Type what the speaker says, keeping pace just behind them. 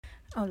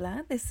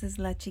Hola, this is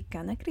La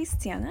Chicana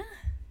Cristiana,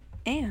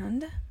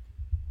 and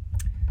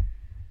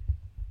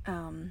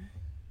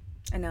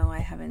I know I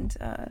haven't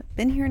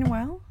been here in a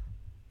while,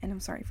 and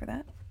I'm sorry for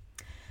that.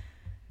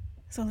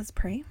 So let's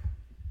pray.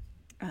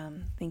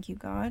 Thank you,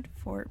 God,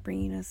 for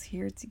bringing us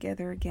here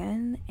together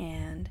again,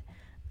 and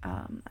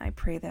I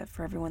pray that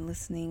for everyone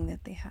listening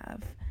that they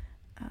have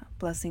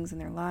blessings in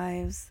their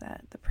lives,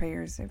 that the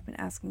prayers they've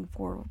been asking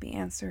for will be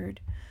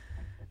answered,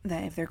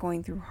 that if they're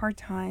going through hard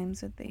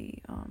times, that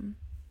they,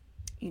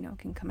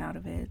 can come out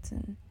of it,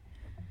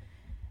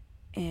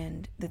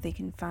 and that they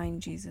can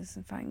find Jesus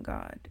and find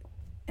God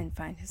and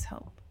find his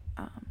help,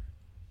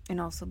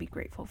 and also be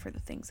grateful for the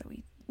things that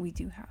we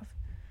do have.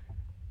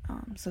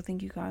 So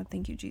thank you, God.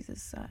 Thank you,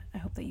 Jesus. I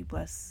hope that you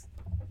bless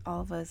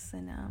all of us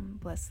and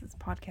bless this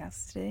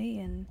podcast today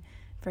and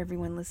for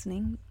everyone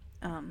listening.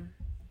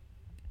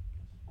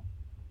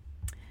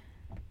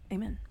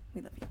 Amen.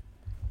 We love you.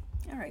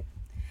 All right.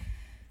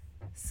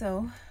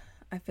 So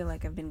I feel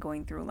like I've been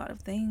going through a lot of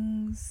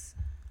things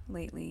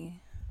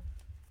lately.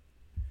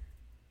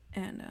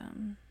 And,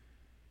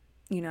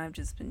 I've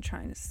just been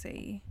trying to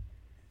stay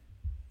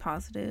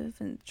positive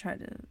and try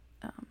to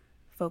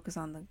focus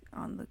on the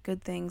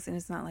good things. And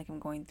it's not like I'm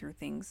going through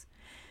things.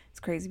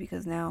 It's crazy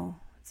because now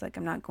it's like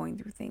I'm not going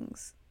through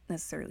things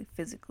necessarily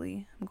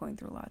physically. I'm going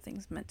through a lot of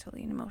things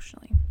mentally and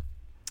emotionally.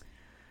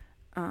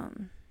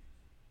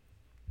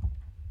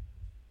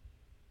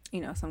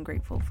 So I'm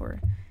grateful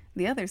for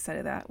the other side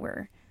of that,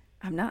 where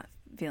I'm not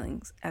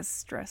feeling as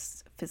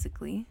stressed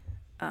physically,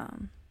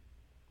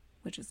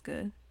 which is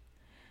good.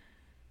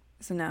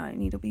 So now I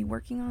need to be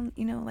working on,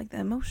 like the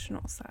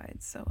emotional side.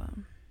 So,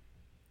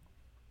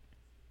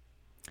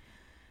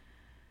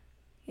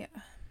 yeah.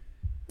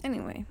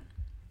 Anyway,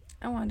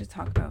 I wanted to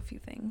talk about a few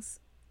things,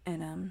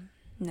 and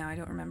now I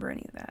don't remember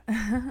any of that.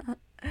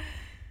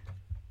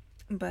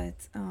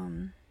 But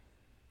I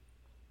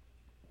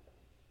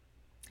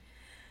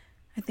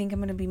think I'm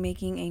going to be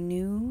making a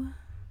new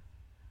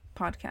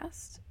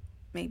podcast,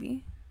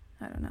 maybe.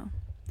 I don't know.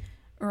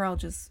 Or I'll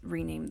just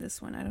rename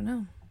this one. I don't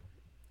know.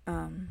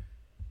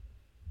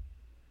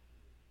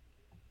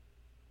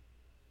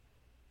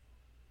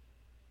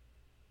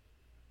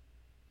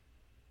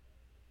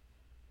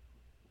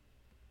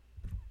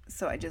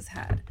 So I just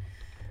had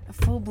a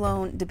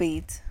full-blown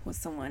debate with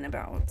someone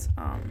about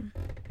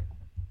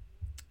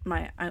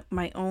my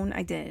own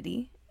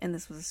identity, and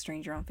this was a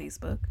stranger on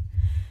Facebook.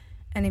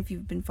 And if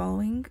you've been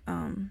following,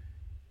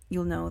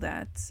 you'll know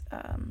that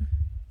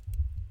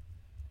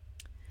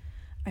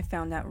I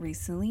found out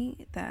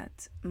recently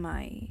that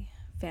my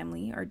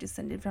family are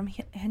descended from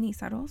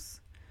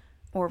genizaros,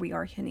 or we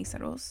are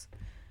genizaros,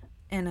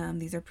 and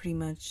these are pretty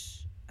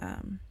much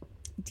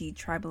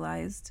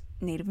detribalized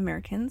Native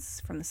Americans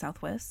from the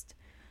Southwest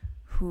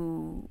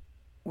who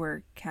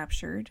were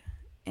captured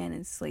and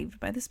enslaved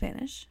by the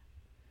Spanish.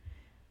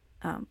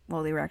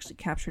 Well, they were actually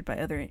captured by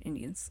other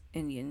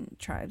Indian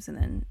tribes, and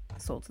then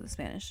sold to the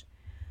Spanish.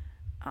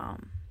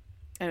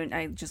 And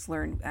I just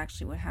learned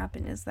actually what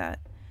happened is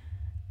that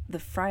the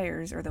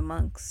friars, or the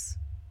monks,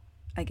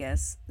 I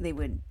guess, they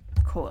would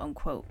quote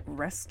unquote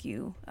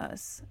rescue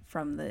us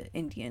from the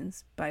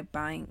Indians by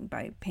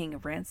paying a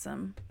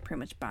ransom, pretty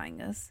much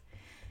buying us.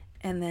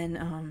 And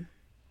then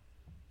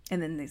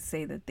they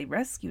say that they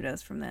rescued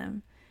us from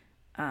them.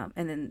 And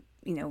then,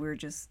 we were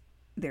just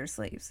their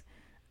slaves.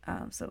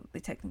 So they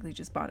technically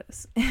just bought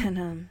us.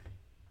 And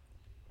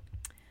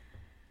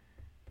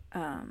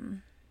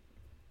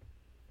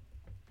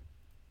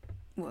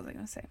what was I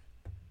gonna say?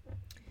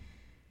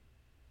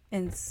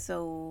 And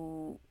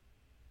so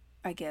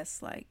I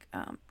guess like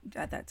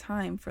at that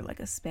time, for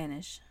like a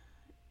Spanish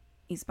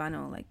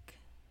Hispano, like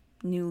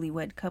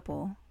newlywed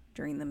couple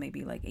during the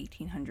maybe like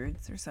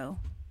 1800s or so,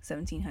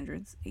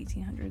 1700s,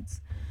 1800s,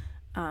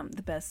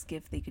 the best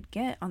gift they could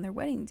get on their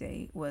wedding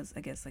day was,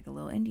 I guess, like a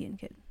little Indian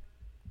kid.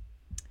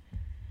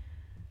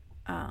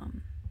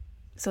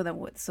 So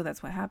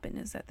that's what happened,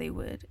 is that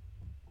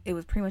it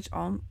was pretty much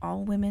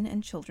all women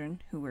and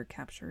children who were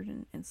captured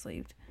and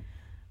enslaved.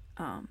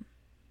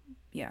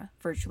 Yeah,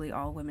 virtually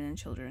all women and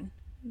children.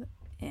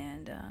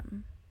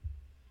 And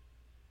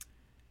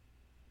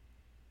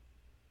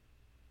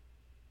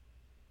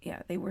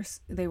yeah, they were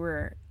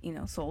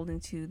sold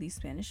into these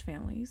Spanish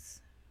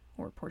families,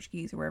 or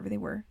Portuguese, or wherever they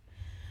were.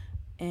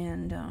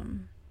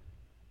 And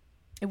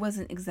it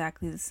wasn't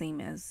exactly the same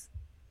as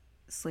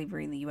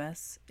slavery in the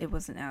US. It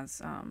wasn't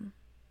as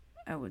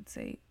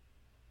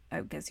I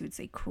guess you would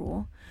say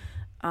cruel,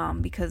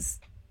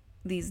 because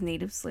these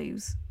native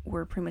slaves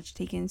were pretty much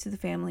taken into the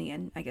family,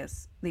 and I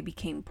guess they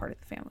became part of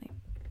the family.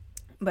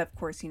 But of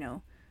course,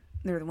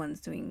 they're the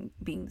ones being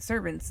the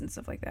servants and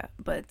stuff like that.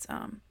 But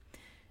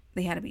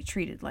they had to be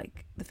treated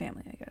like the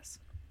family, I guess.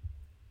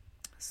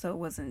 So it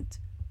wasn't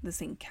the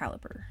same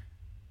caliber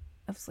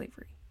of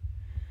slavery,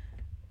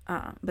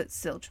 but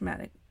still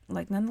traumatic,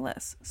 like,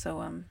 nonetheless.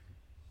 So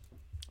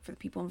for the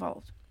people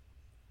involved.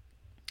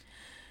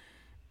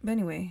 But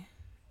anyway,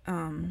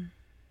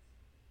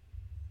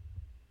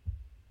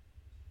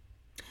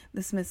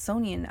 the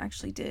Smithsonian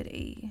actually did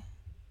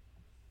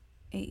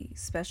a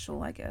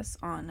special, I guess,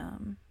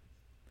 on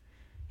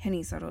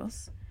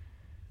genizaros.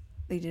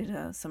 They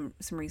did some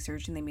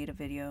research and they made a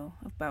video,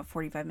 about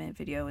 45-minute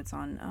video. It's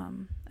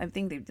on, I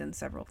think they've done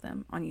several of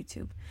them on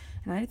YouTube.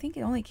 And I think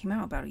it only came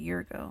out about a year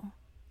ago.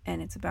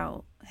 And it's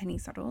about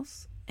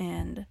genizaros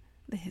and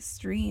the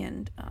history.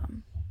 And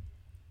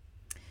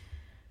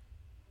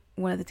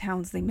one of the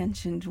towns they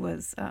mentioned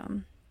was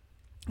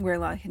where a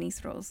lot of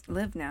genizaros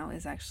live now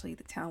is actually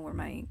the town where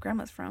my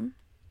grandma's from.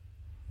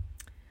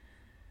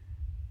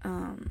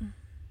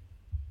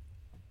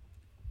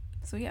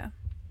 So yeah.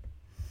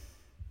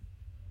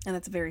 And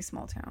that's a very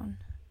small town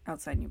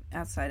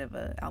outside of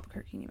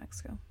Albuquerque, New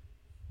Mexico.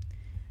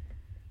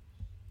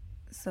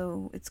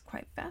 So it's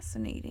quite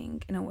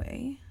fascinating in a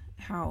way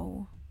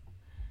how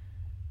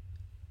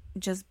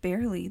just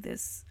barely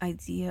this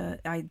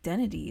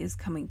identity is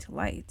coming to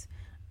light,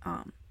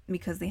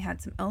 because they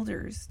had some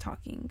elders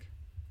talking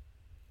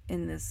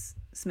in this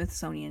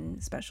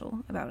Smithsonian special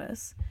about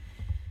us.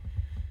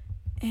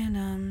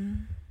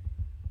 And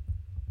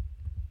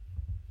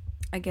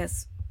I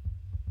guess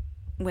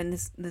when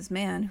this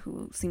man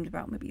who seemed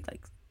about maybe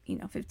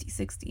 50,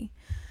 60,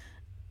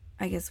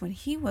 I guess when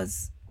he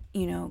was,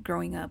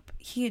 growing up,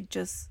 he had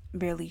just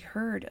barely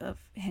heard of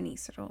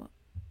genizaro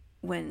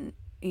when,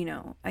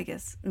 I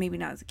guess maybe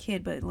not as a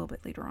kid, but a little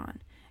bit later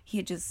on. He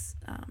had just,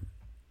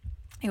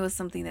 it was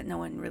something that no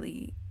one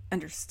really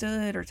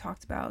understood or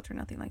talked about or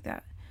nothing like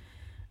that.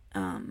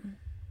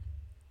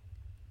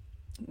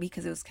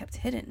 Because it was kept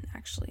hidden,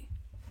 actually.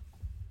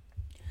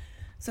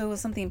 So it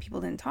was something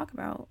people didn't talk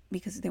about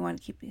because they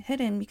wanted to keep it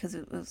hidden, because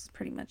it was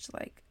pretty much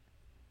like,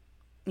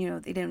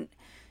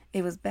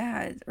 it was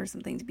bad or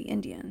something to be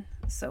Indian.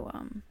 So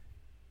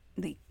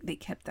they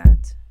kept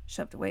that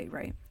shoved away,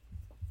 right?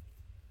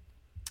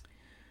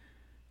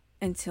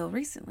 Until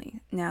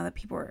recently, now that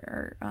people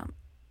are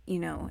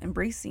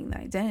embracing the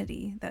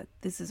identity that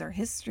this is our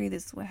history,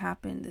 this is what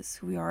happened, this is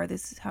who we are,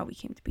 this is how we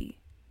came to be.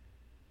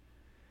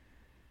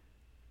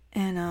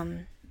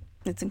 And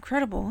it's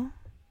incredible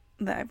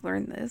that I've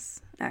learned this,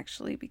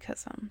 actually,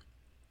 because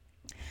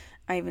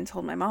I even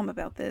told my mom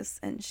about this,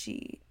 and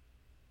she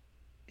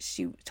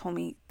told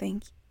me,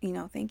 thank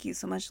you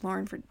so much,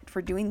 Lauren,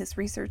 for doing this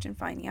research and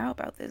finding out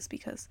about this,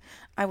 because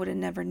I would have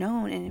never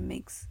known. And it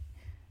makes,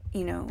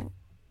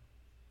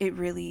 it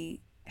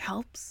really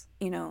helps,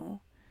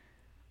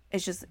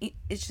 it's just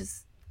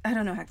I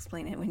don't know how to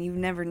explain it when you've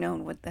never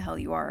known what the hell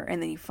you are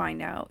and then you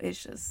find out.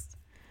 It's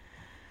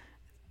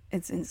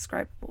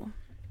indescribable.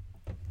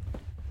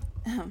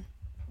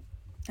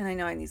 And I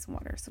know I need some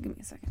water, so give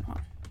me a second. Hold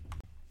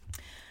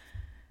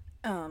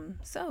on.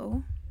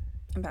 So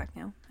I'm back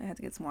now. I had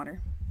to get some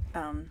water.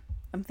 I'm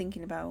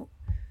thinking about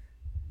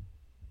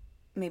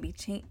maybe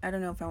I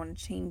don't know if I want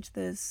to change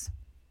this.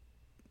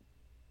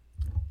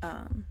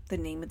 The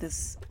name of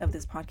this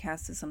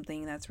podcast is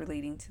something that's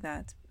relating to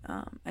that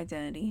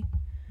identity,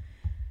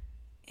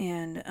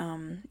 and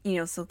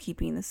still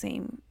keeping the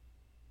same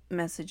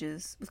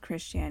messages with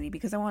Christianity,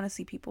 because I want to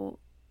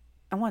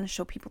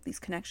show people these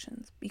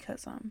connections,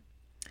 because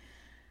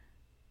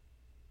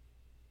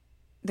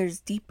there's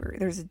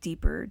a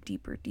deeper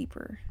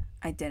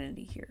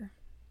identity here,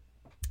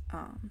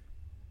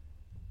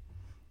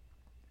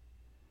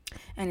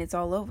 and it's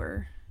all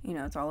over,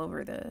 it's all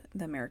over the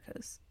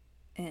Americas.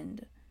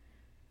 And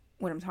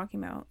what I'm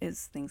talking about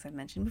is things I've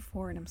mentioned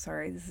before, and I'm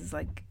sorry, this is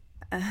like,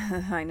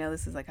 I know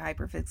this is like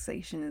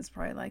hyperfixation. It's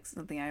probably like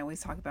something I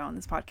always talk about on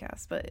this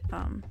podcast, but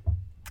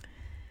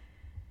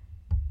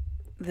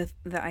the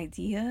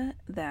idea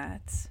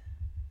that,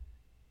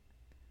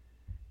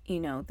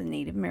 the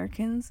Native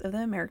Americans of the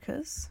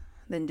Americas,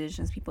 the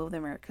indigenous people of the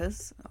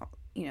Americas,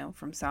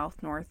 from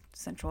South, North,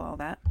 Central, all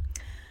that,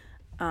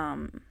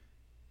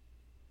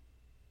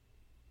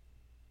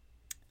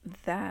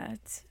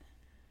 that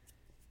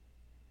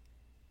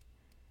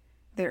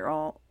they're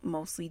all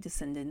mostly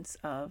descendants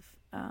of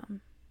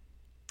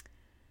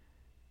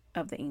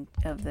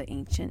the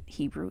ancient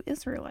Hebrew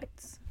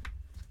Israelites.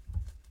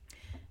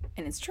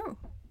 And it's true.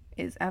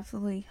 It is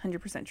absolutely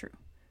 100% true.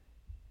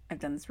 I've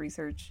done this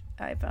research.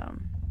 I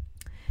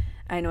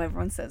know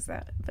everyone says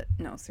that, but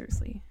no,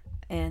 seriously.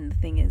 And the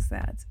thing is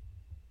that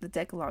the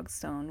Decalogue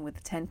stone with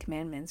the 10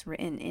 Commandments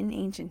written in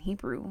ancient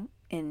Hebrew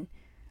in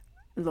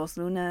Las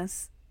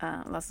Lunas,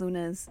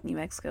 New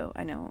Mexico.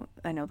 I know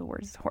the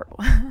word is horrible.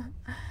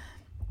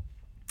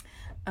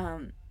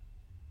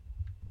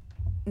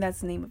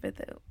 That's the name of it,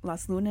 though.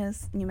 Las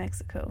Lunas, New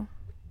Mexico,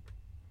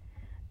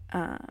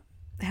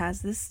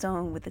 has this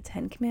stone with the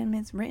 10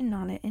 Commandments written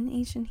on it in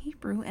ancient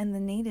Hebrew, and the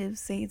natives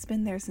say it's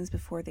been there since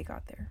before they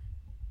got there.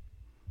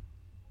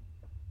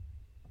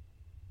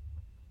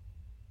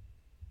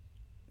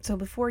 So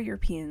before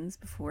Europeans,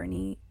 before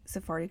any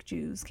Sephardic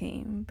Jews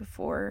came,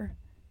 before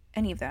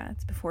any of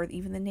that, before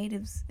even the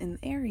natives in the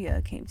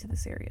area came to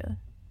this area,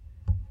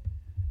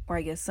 or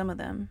I guess some of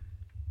them,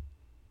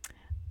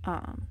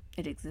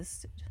 it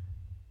existed.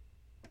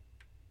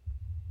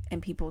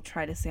 And people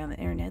try to say on the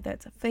internet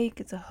that's a fake,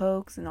 it's a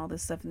hoax, and all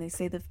this stuff, and they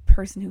say the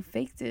person who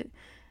faked it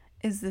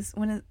is this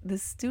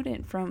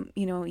student from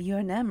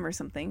UNM or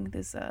something,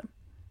 this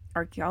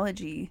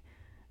archaeology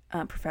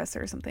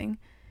professor or something,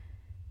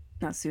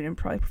 not student,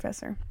 probably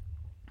professor,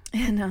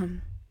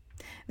 and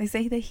they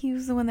say that he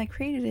was the one that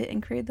created it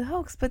and created the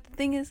hoax. But the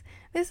thing is,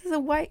 this is a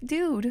white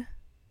dude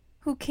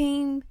who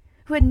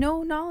had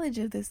no knowledge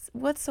of this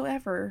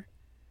whatsoever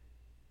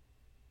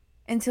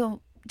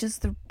until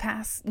just the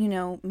past,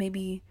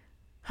 maybe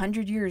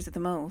 100 years at the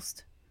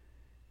most,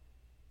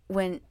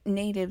 when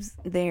natives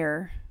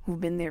there who've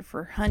been there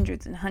for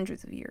hundreds and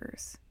hundreds of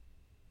years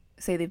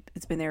say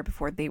it's been there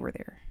before they were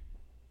there.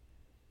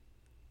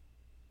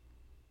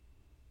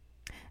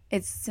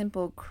 It's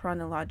simple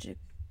chronologic,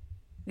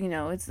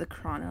 it's the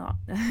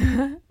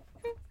I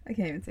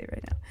can't even say it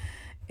right now.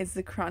 It's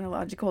the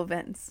chronological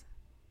events.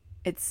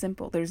 It's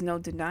simple. There's no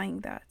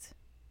denying that,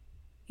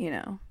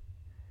 And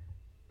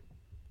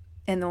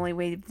the only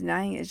way of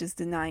denying it is just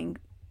denying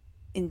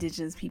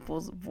indigenous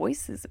people's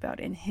voices about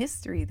it in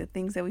history, the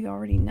things that we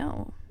already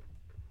know.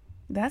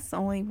 That's the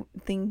only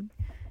thing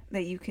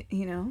that you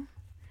can,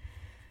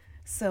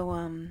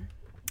 So,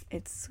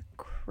 it's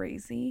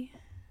crazy,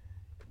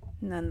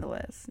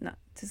 nonetheless, not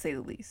to say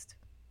the least.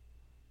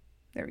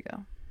 There we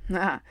go.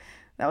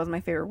 That was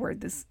my favorite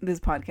word. This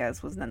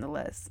podcast was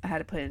nonetheless. I had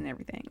to put it in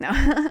everything.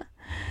 No.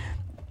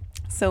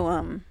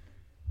 So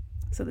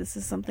this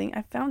is something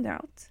I found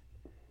out.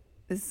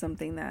 This is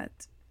something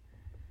that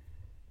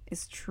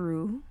is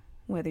true,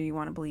 whether you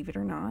want to believe it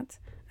or not.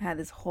 I had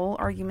this whole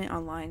argument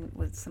online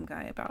with some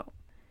guy about,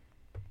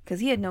 because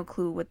he had no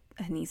clue what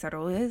a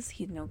genizaro is.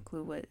 He had no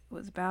clue what it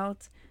was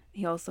about.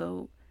 He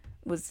also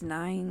was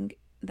denying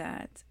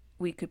that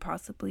we could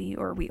possibly,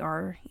 or we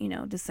are,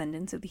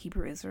 descendants of the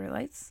Hebrew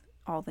Israelites,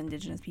 all the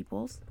indigenous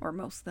peoples, or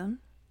most of them.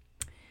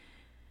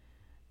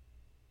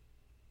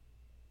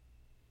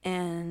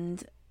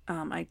 And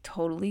I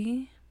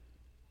totally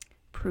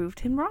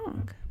proved him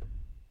wrong.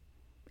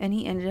 And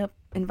he ended up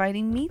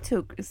inviting me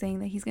saying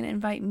that he's going to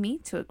invite me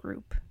to a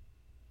group.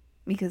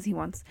 Because he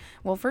wants,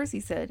 first he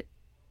said,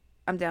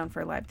 I'm down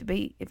for a live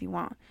debate if you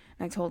want.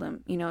 And I told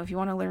him, if you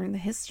want to learn the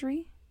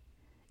history,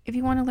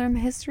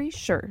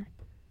 sure.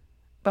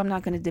 But I'm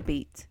not going to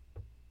debate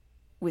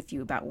with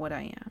you about what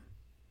I am.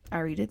 I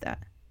already did that.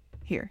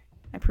 Here,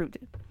 I proved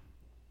it.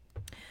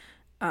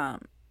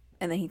 And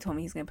then he told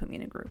me he's going to put me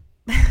in a group.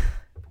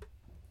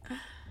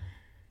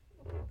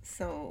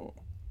 So,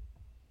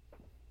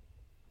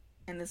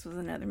 and this was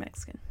another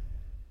Mexican.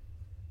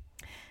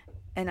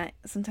 And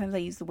sometimes I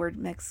use the word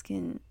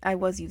Mexican. I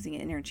was using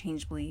it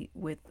interchangeably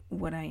with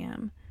what I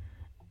am.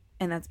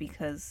 And that's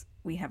because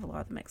we have a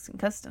lot of Mexican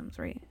customs,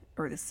 right?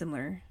 Or the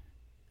similar,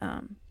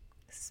 I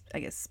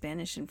guess,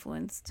 Spanish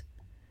influenced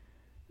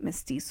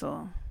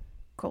mestizo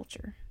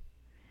culture.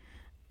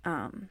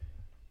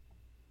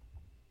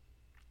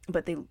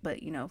 But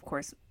of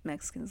course,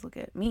 Mexicans look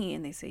at me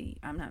and they say,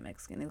 I'm not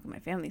Mexican. They look at my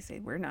family and say,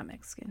 we're not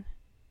Mexican.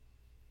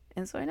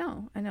 And so I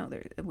know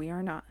we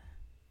are not.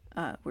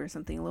 We're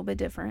something a little bit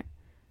different.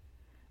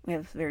 We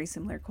have very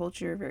similar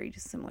culture, very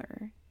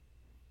dissimilar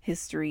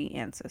history,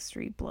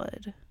 ancestry,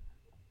 blood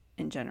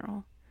in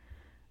general.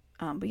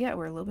 But yeah,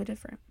 we're a little bit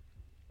different.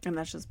 And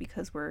that's just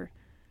because we're,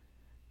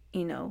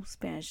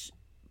 Spanish,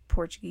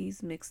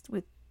 Portuguese mixed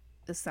with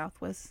the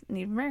Southwest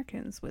Native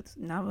Americans, with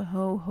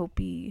Navajo,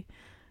 Hopi,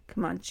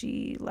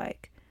 Comanche,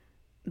 like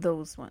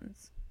those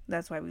ones.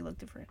 That's why we look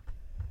different.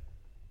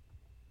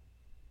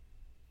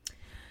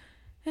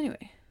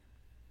 Anyway,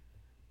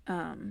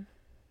 I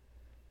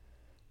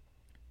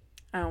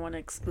don't want to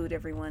exclude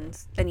anyone.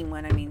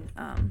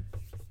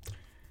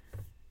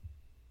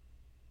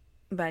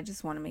 But I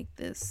just want to make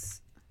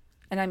this,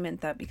 and I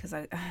meant that because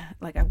I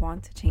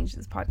want to change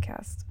this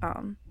podcast.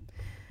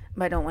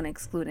 But I don't want to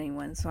exclude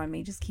anyone, so I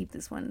may just keep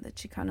this one, the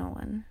Chicano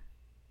one,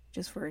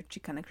 just for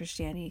Chicana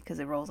Christianity, because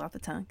it rolls off the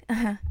tongue.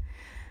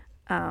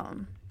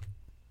 And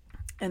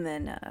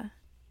then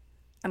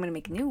I'm going to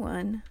make a new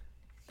one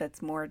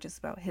that's more just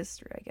about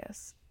history, I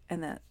guess.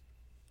 And that,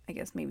 I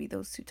guess, maybe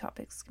those two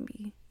topics can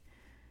be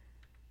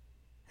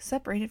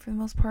separated for the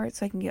most part,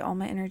 so I can get all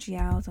my energy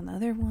out on the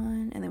other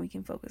one, and then we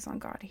can focus on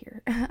God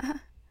here.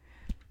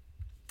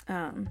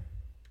 What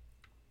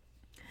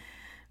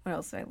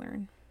else did I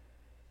learn?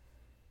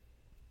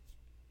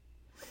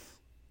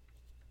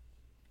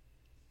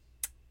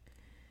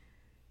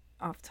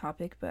 Off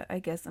topic, but I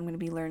guess I'm going to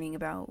be learning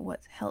about what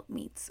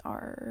helpmeets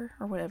are,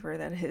 or whatever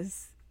that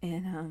is,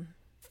 and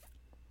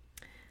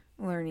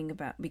learning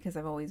about, because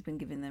I've always been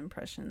given the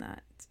impression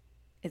that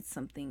it's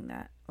something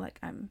that,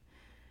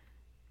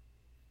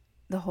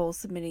 the whole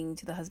submitting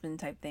to the husband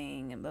type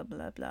thing and blah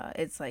blah blah,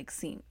 it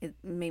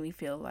made me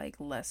feel like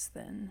less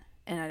than,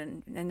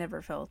 and I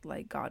never felt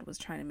like God was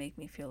trying to make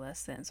me feel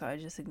less than, so I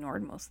just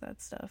ignored most of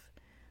that stuff.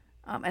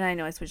 And I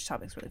know I switched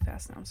topics really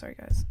fast now, I'm sorry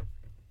guys.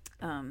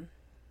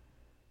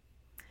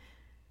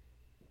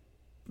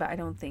 But I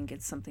don't think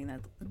it's something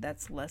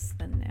that's less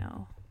than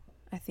now.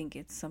 I think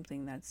it's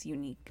something that's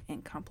unique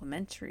and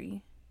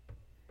complementary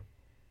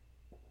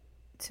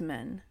to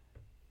men.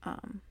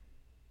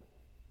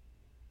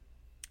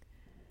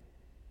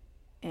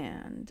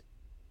 And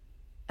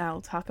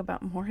I'll talk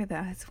about more of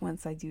that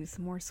once I do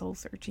some more soul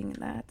searching in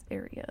that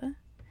area.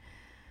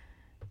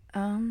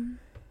 Um,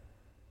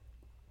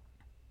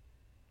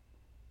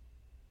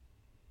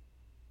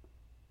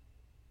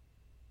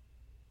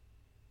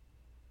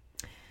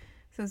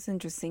 so it's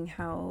interesting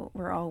how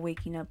we're all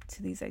waking up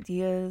to these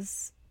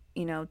ideas.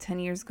 10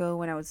 years ago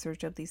when I would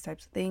search up these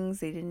types of things,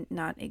 they did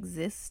not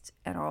exist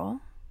at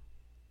all.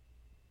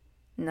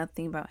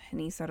 Nothing about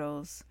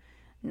genizaros,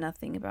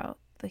 nothing about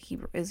the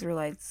Hebrew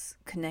Israelites'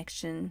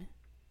 connection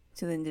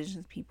to the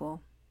indigenous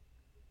people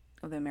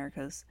of the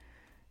Americas.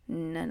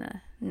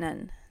 None.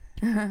 None.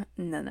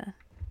 None.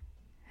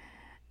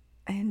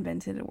 I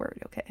invented a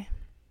word, okay.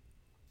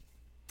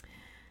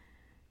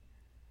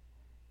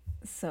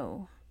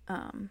 So,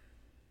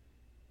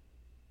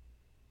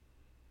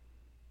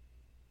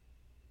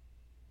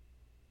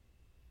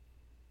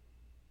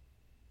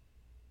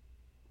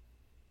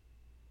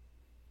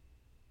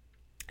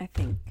 I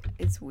think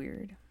it's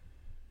weird.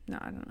 No,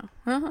 I don't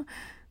know.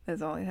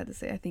 That's all I had to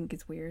say. I think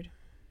it's weird.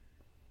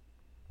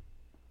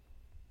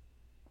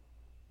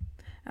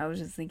 I was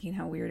just thinking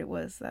how weird it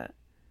was that,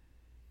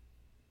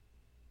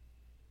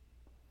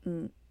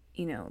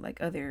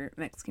 like other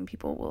Mexican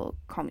people will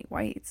call me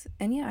white.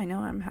 And yeah, I know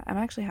I'm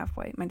actually half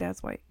white. My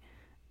dad's white.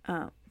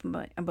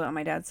 But on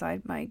my dad's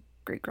side, my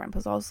great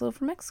grandpa's also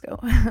from Mexico.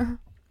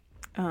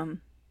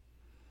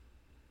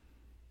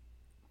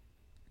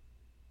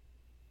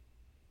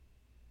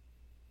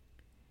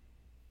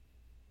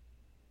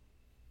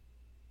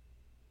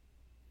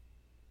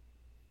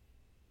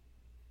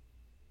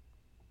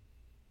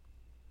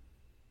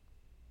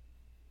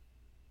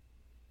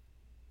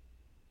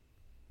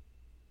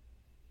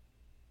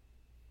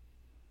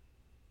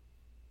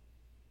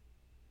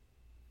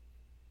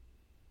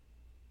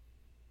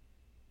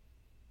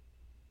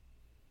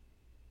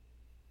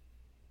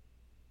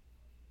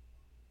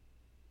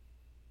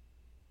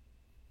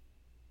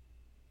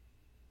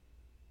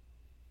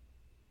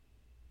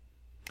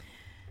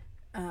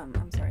 um,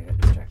 I'm sorry, I got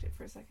distracted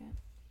for a second.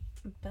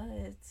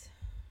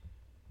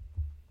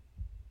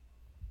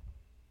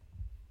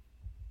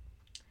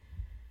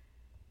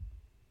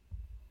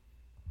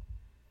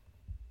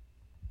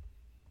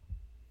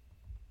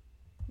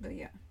 But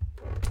yeah,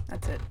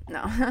 that's it.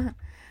 No,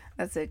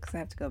 that's it because I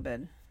have to go to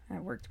bed. I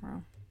have work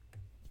tomorrow.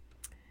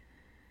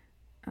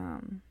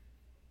 Um,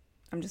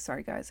 I'm just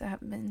sorry, guys. I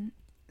haven't been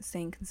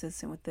staying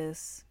consistent with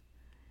this.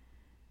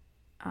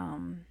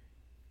 Um,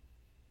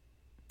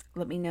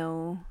 Let me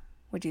know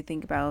what you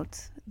think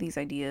about these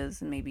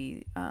ideas, and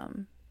maybe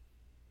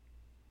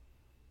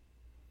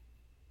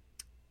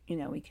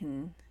we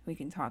can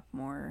talk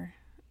more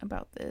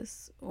about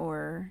this,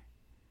 or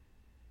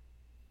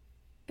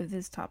if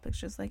this topic's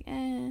just like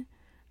I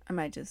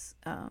might just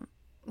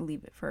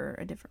leave it for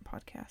a different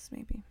podcast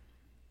maybe,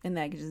 and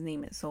then I could just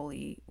name it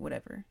solely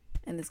whatever,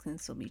 and this can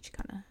still be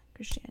Chicana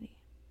Christianity,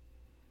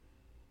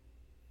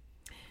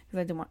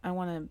 because I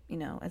want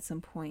to at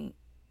some point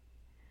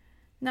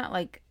not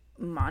like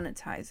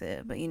monetize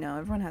it, but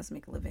everyone has to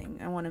make a living.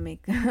 I want to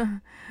make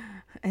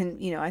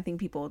and I think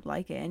people would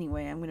like it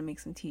anyway. I'm gonna make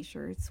some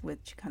t-shirts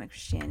with Chicana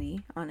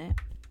Christianity on it,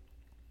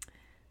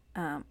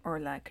 or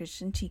like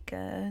Christian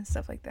Chica,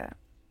 stuff like that,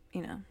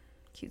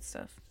 cute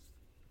stuff,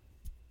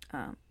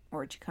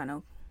 or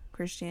Chicano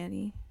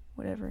Christianity,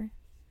 whatever.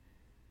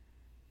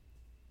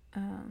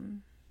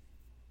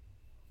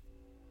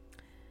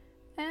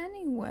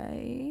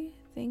 Anyway,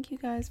 thank you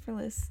guys for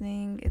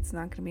listening. It's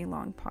not gonna be a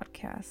long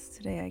podcast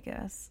today, I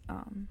guess,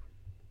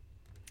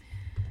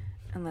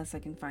 unless I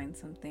can find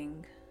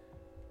something.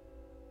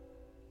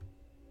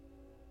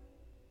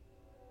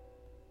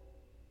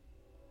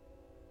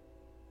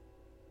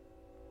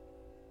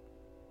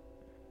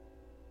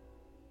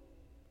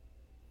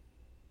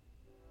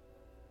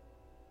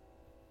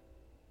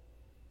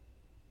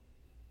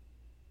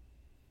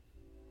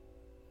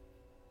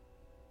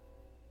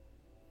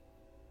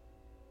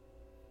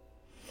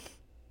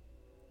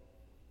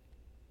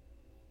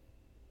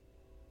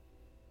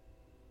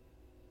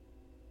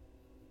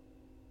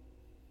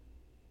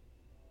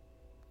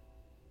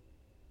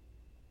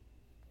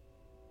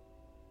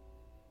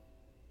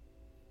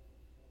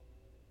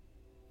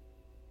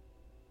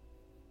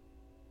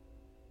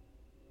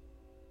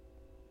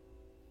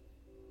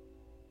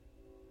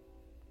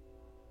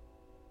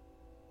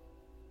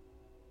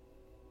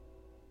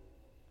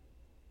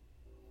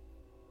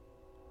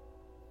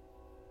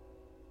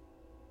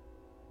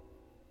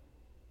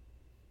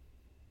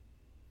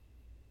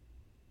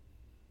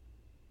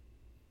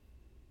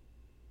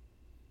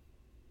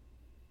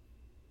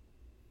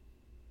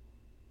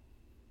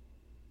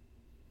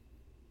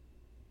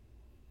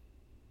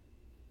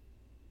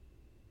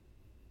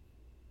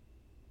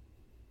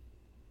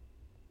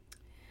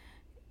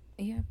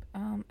 Yep.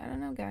 I don't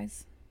know,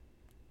 guys.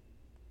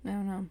 I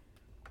don't know.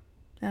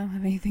 I don't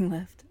have anything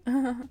left.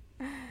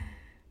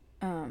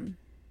 um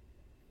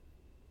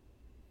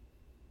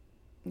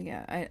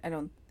yeah, I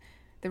don't.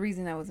 The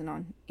reason I wasn't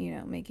on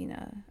making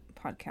a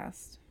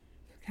podcast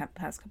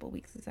past couple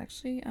weeks is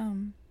actually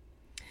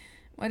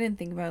I didn't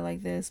think about it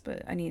like this,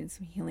 but I needed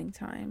some healing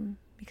time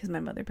because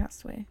my mother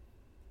passed away.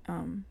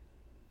 um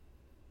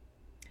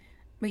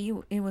But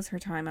it was her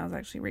time. I was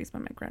actually raised by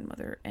my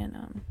grandmother,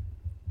 and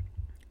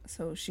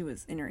so she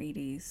was in her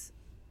 80s,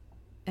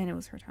 and it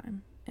was her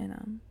time.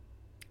 And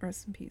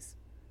rest in peace.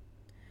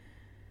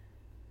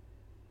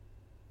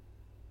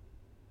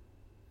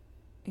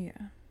 Yeah.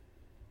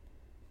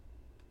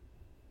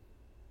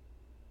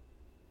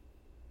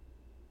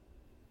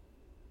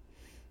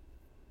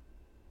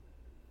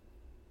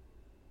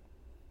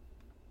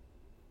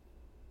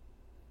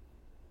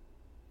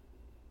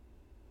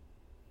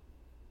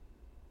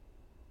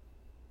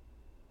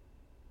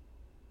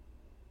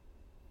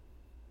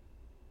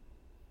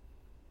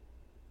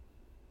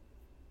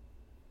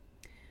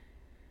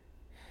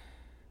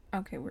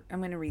 Okay,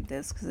 I'm gonna read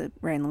this because it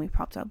randomly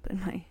popped up in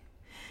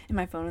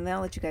my phone, and then I'll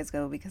let you guys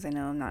go because I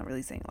know I'm not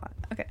really saying a lot.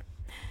 Okay.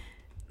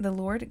 The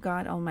Lord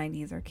God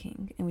Almighty is our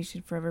King, and we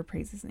should forever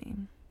praise His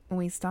name. When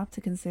we stop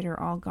to consider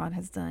all God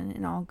has done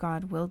and all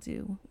God will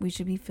do, we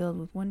should be filled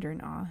with wonder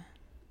and awe.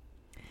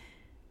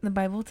 The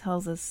Bible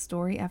tells us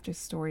story after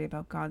story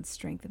about God's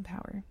strength and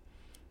power.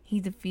 He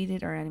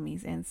defeated our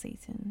enemies and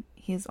Satan.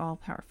 He is all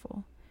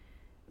powerful.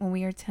 When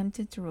we are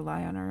tempted to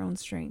rely on our own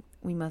strength,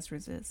 we must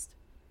resist.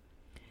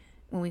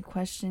 When we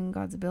question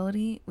God's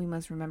ability, we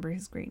must remember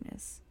His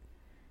greatness.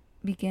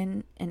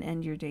 Begin and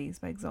end your days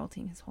by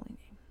exalting His holy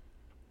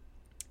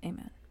name.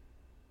 Amen.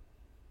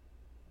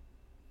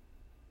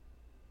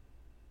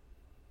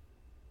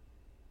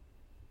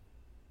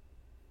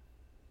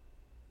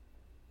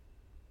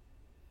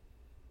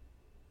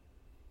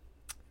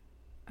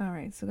 All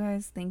right, so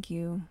guys, thank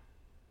you.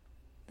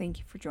 Thank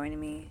you for joining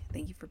me.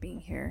 Thank you for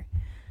being here.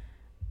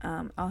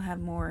 I'll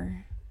have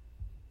more.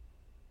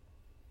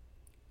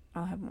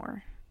 I'll have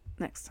more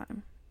next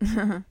time.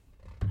 I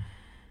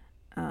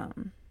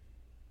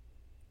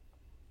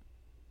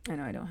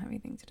know I don't have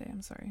anything today.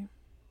 I'm sorry.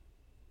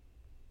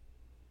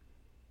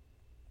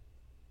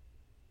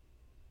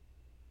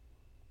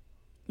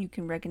 You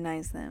can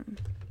recognize them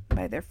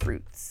by their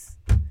fruits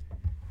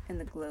and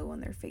the glow on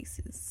their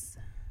faces.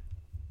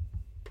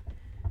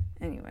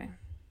 Anyway,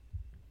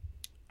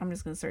 I'm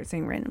just gonna start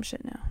saying random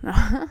shit now.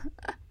 No.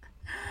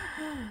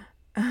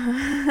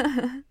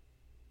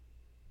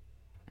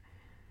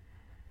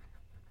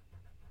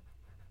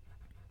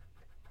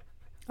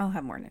 I'll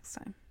have more next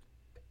time.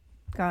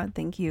 God,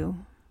 thank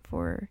you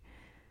for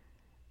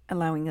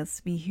allowing us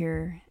to be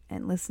here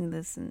and listen to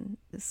this and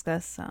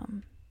discuss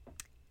some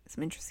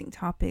interesting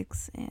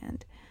topics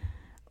and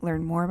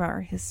learn more about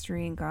our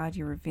history. And God,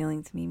 you're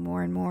revealing to me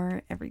more and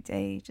more every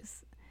day,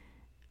 just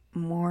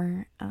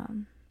more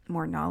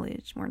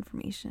knowledge, more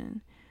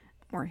information,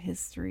 more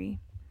history.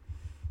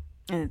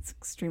 And it's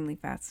extremely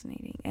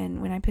fascinating. And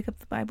when I pick up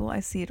the Bible, I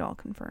see it all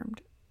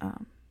confirmed.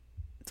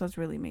 So it's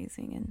really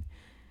amazing and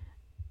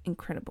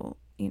incredible,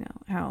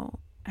 how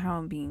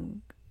I'm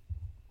being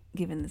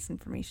given this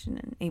information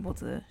and able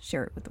to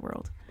share it with the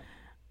world.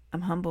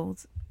 I'm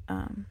humbled.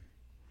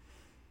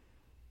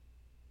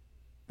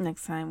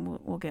 Next time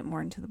we'll get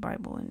more into the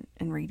Bible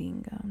and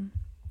reading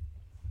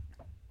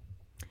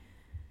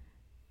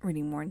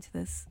more into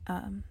this.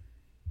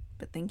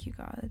 But thank you,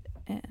 God,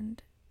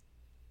 and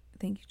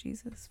thank you,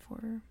 Jesus,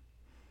 for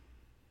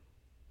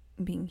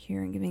being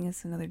here and giving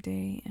us another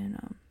day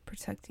and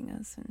protecting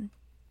us and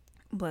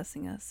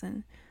blessing us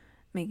and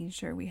making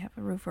sure we have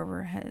a roof over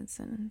our heads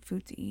and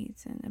food to eat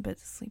and a bed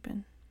to sleep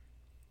in.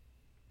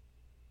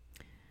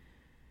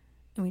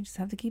 And we just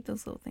have to keep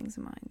those little things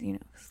in mind,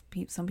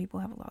 because some people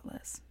have a lot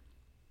less.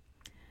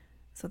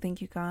 So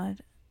thank you, God.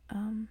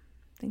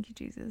 Thank you,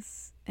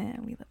 Jesus.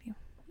 And we love you.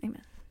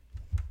 Amen.